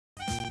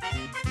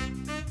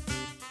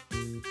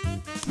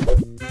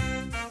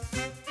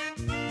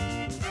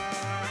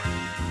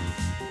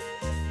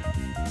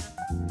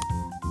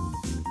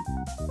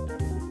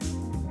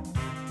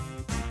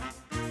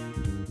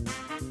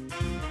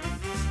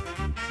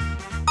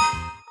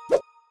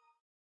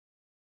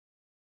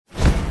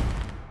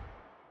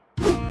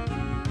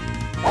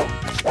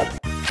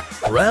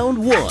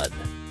Round 1.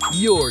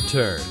 Your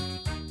turn.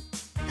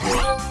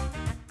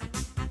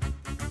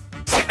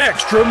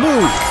 Extra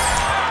move.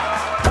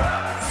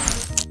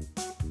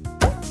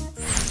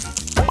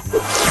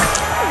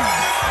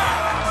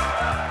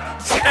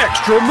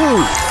 Extra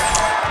move.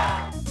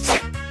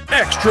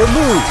 Extra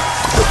move.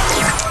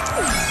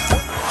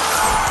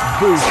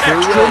 Booster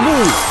extra ready.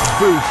 Move.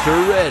 Booster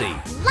ready.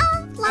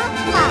 Love, love,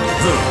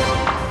 love.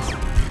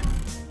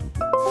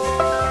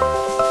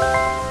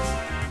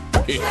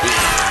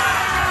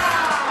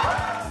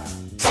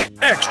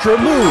 Extra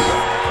move.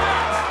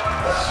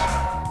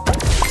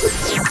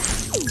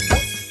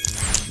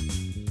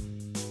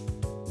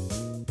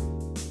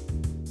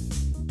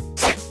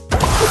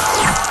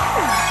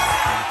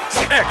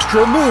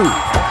 Extra move.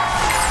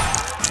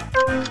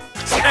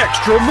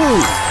 Extra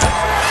move.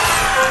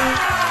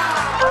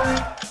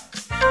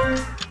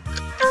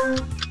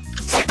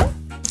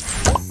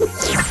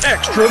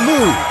 Extra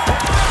move.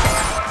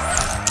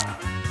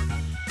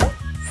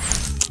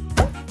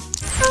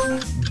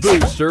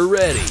 Booster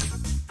ready.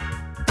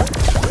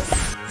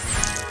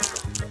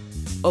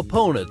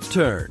 Opponent's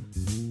turn.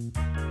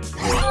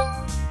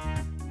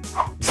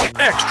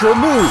 Extra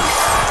move.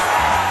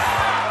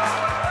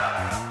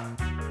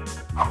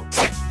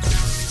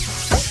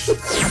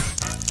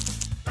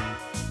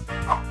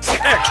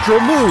 Extra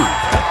move.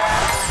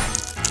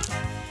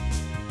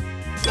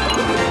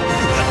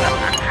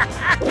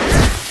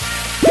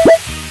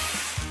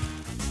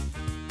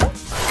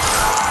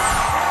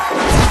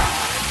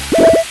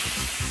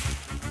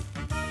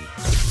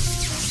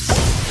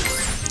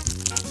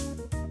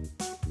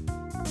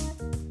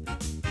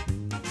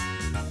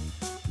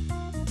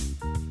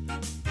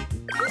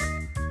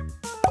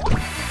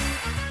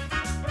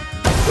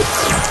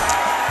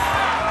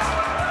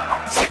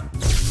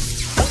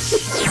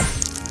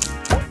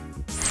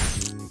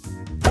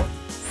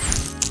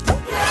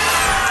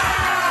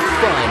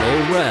 Final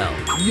round,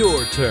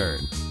 your turn.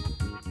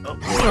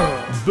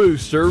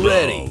 Booster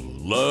ready.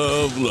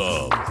 Love,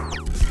 love.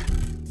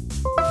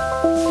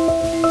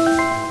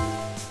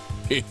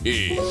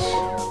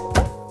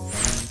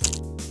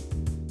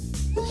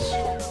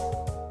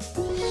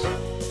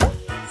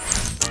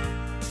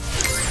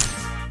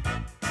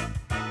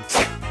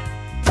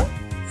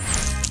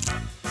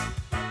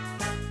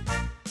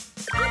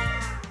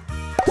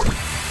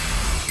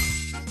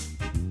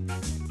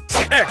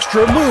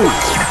 Extra move.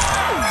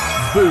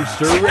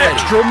 Booster ready.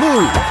 Extra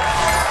move.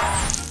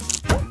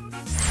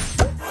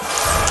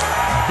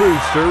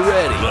 Booster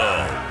ready.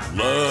 Love,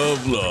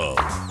 love, love.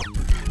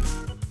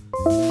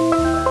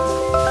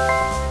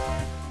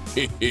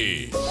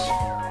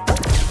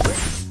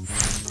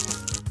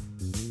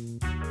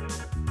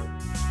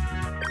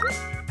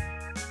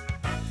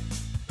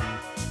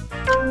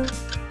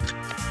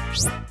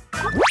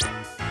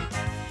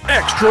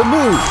 Extra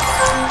move.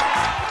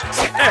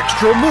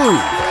 Extra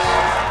move.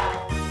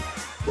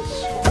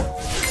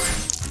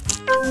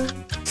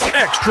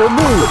 Extra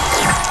move.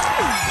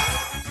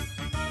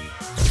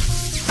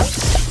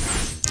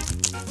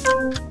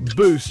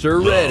 Booster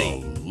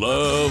ready.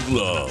 Love,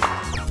 love.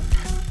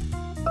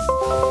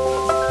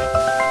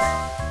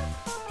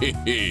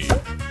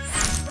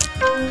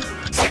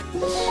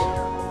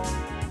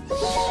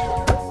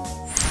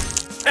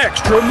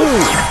 Extra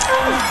move.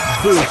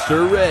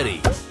 Booster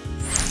ready.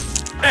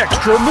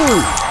 Extra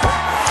move.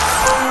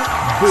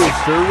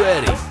 Booster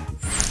ready.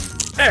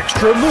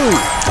 Extra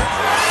move.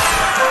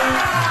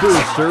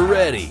 Booster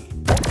ready.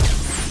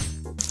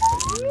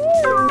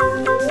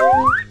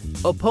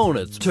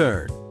 Opponent's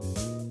turn.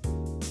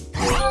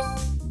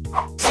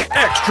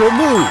 Extra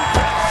move.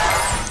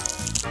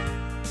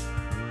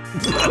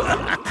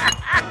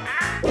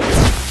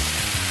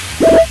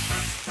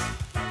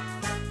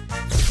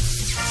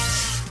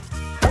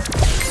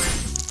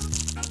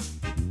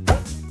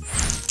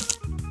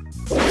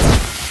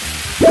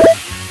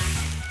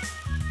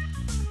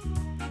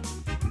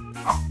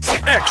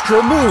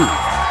 Extra move.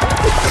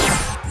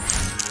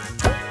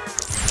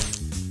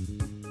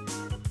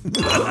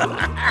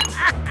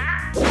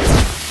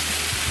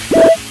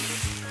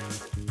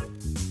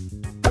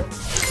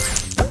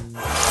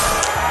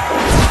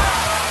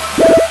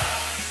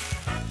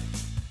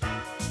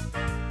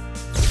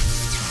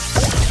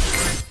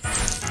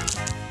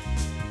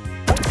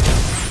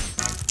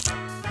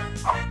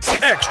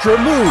 Extra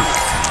move.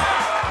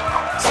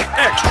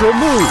 Extra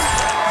move.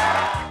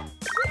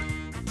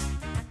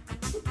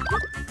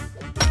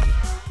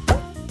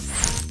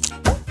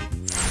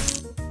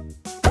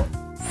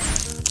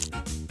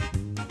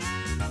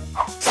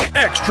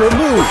 Extra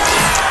move.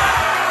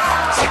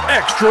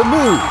 Extra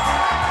move.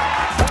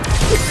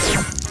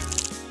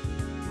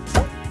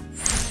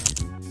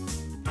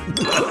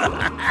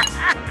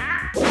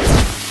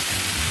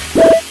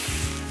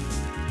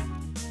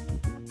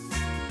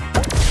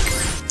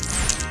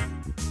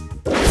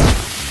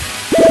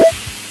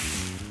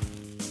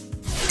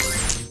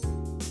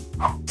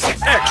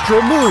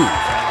 Extra move.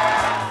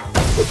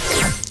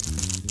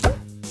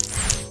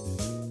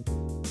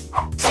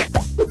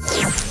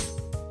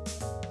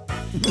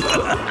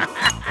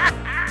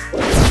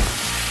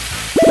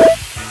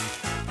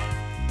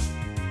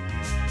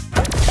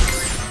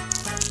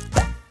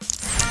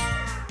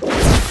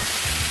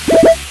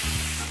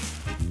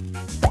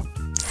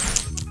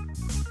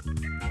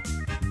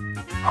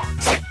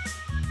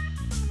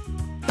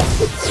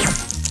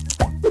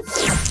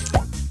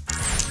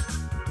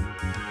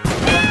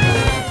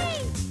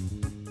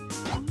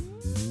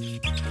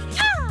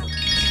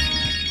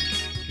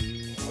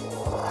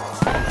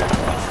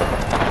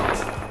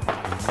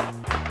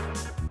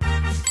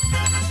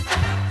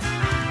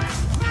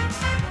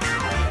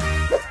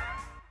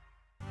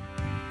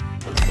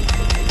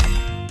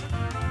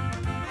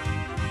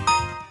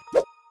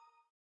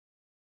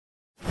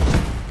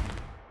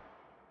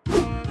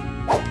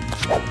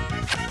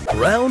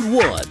 Round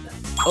 1.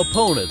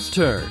 Opponent's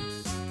turn.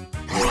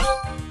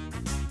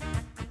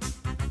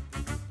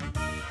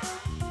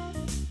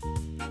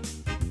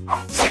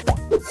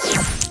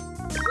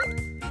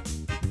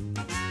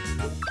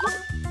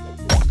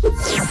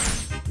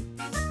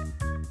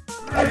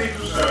 Ready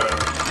to serve.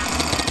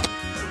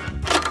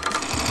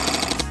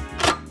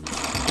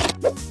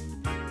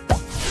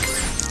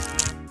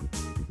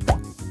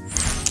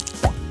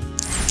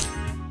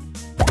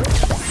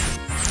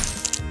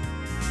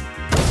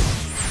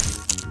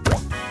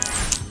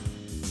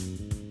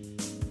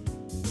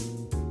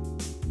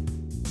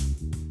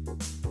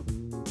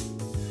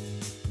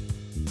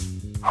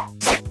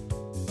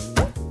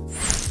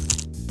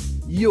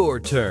 Your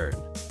turn.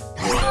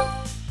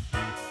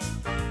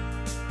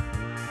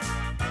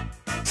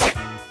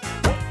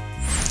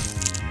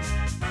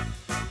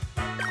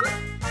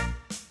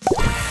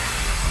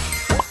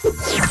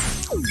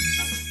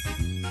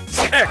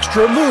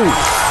 Extra move!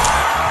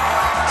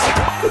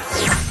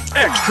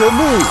 Extra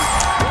move!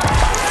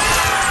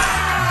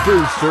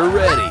 Booster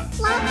ready!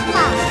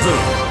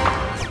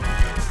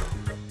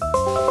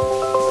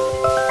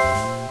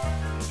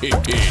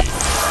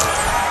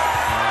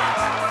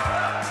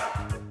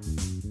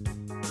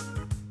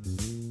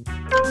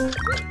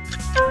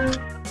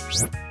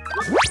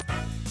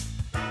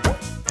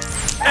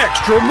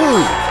 Extra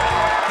move!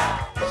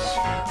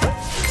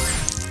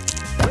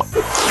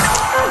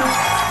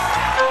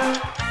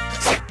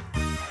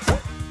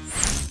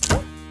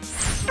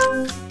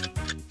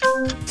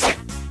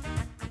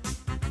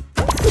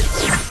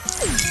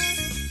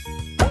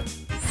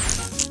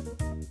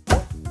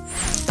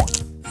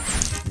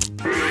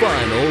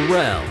 Final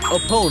round.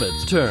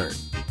 Opponent's turn.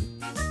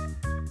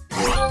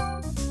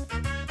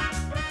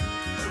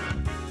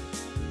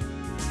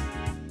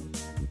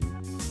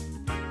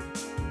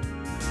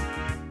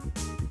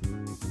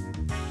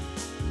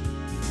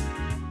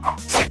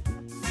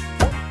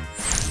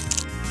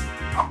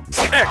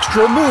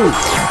 Extra move!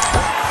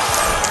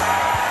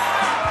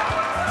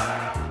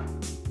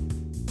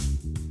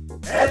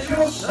 At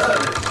your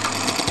service.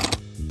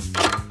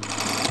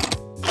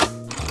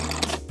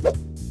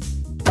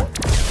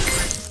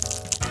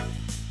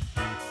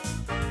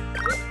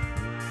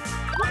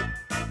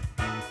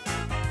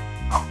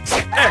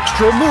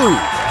 Extra move!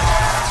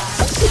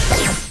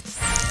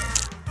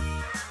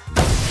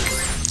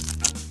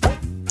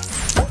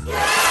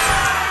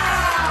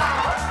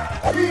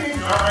 Feeding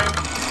time.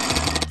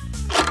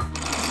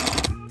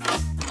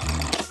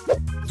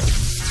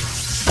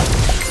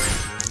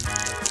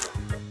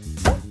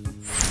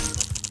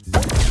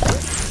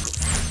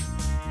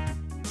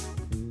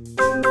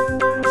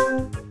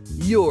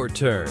 Your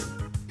turn.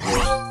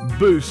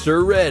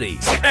 Booster ready.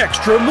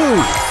 Extra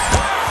move!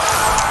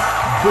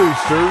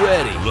 Booster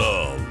ready.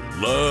 Love,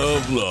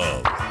 love,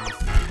 love.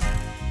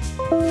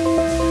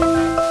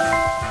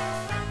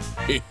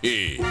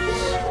 Hehe.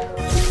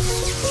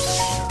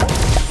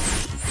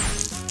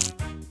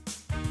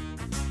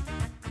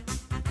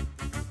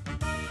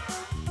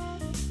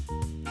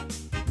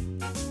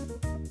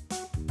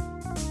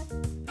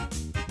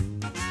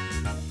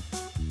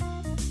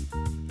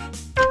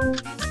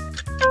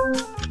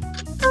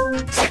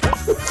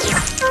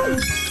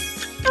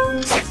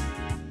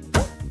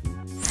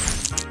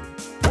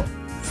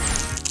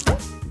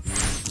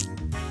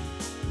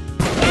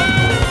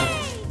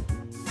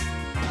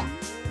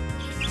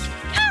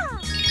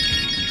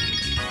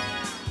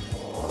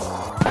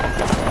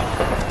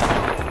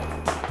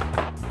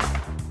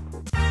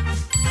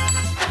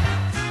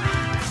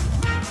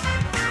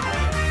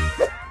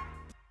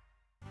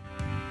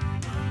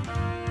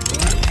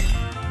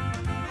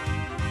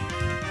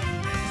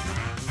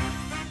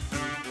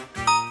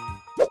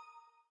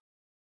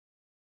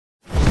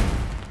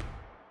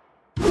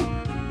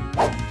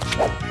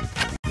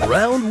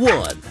 Round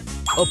 1.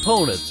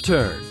 Opponent's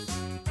turn.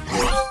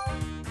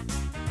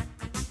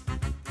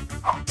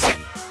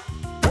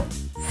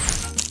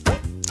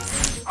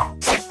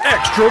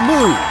 Extra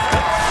move!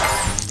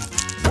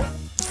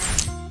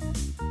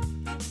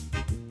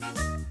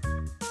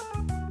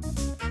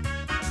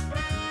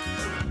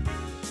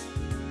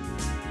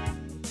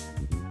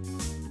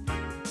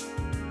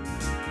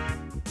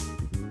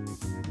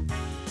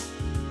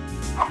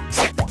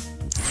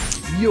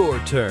 Your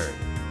turn.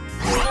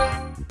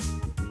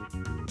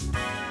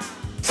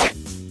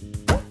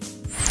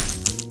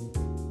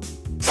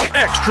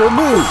 Extra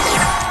move!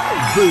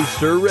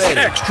 Booster ready!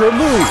 Extra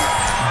move!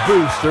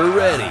 Booster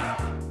ready!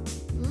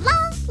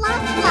 Love,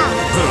 love, love.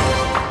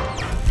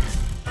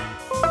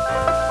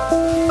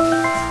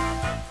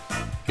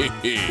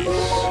 Hehe.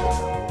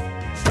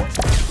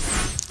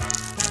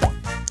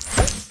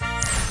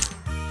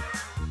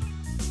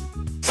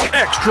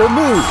 Extra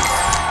move!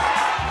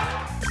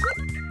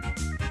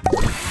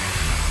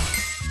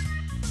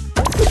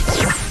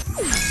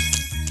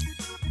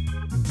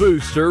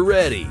 Booster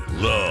ready!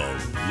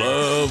 Love,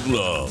 love,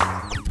 love.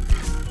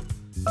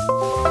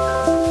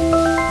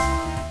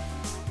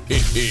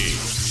 Hee.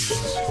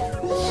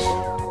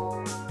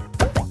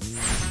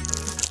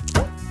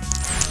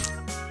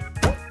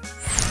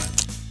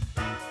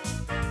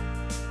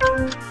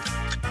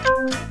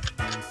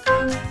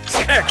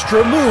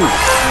 Extra move!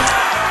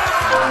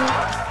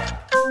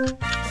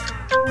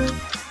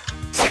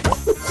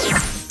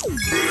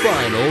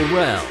 Final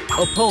round.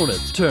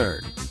 Opponent's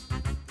turn.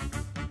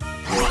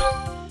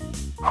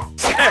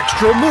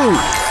 Extra move!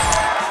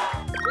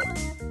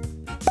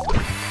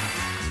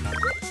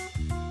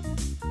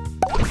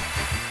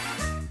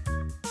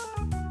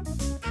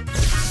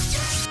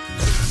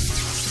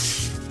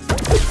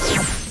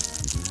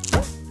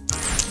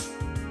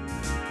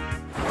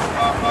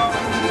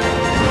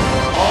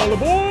 All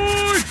aboard!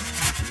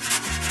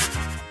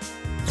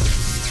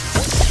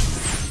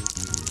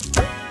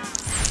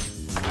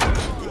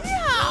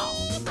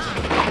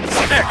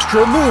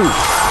 Extra move!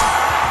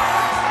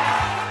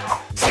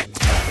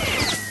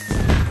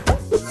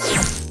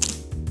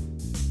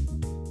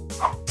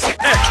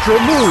 Extra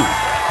move!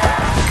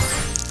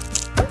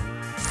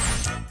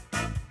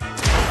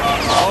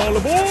 All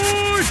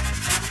aboard!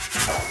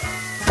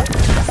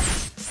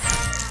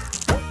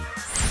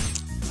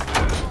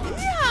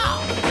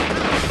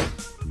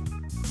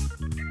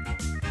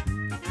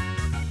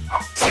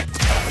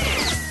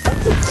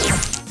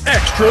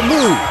 Extra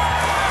move!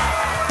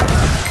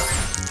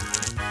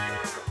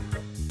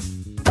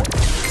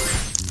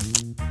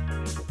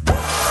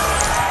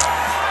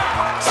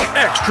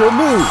 Extra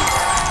move!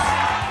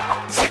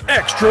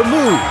 Extra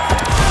move!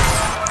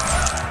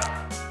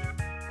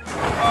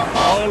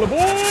 All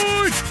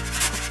aboard!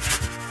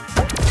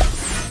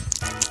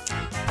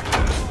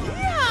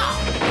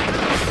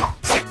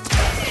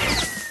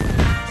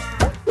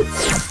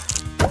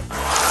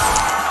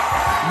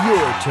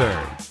 Your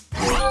turn.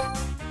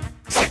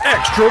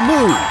 Extra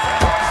move!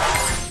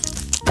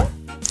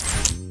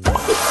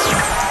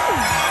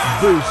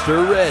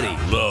 Booster ready.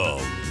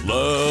 Love,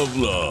 love,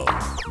 love.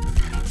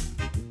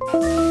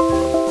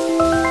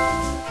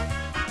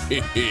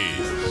 Hee.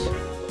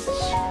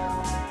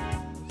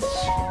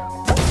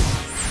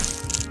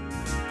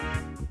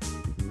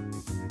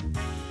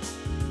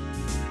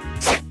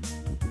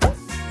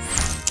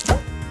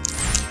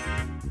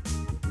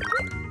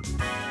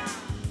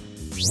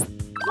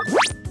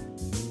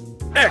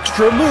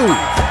 Extra move!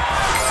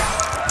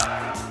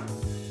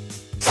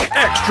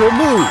 Extra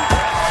move!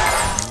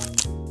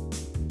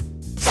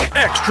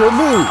 Extra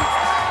move!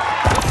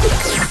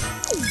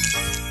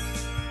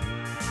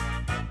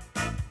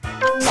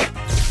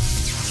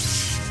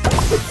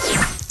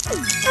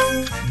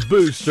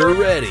 Booster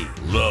ready.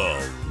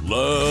 Love,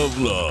 love,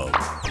 love.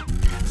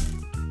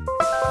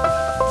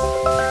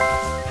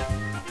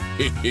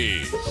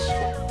 Hee.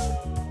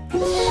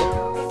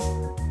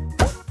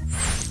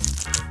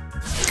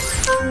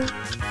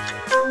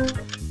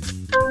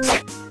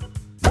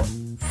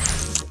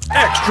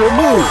 Extra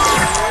move!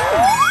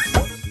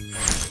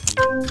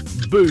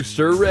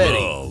 Booster ready.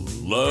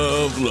 Love,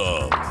 love,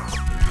 love.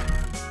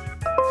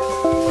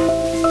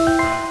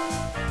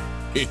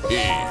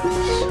 Hee.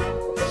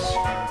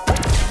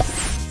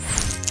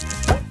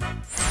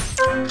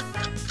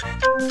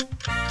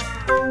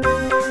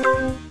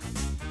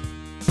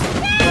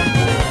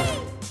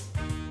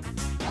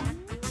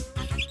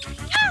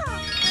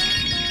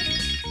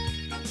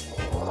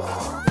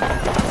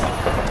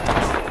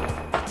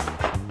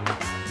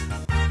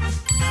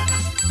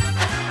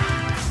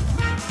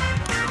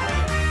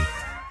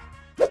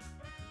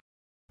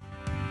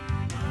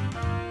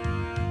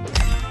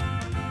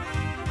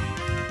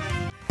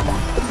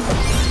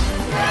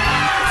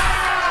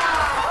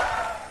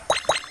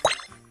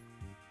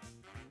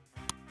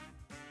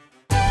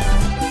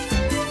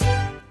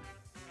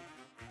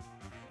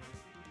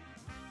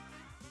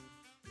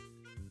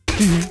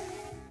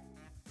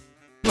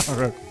 All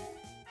right.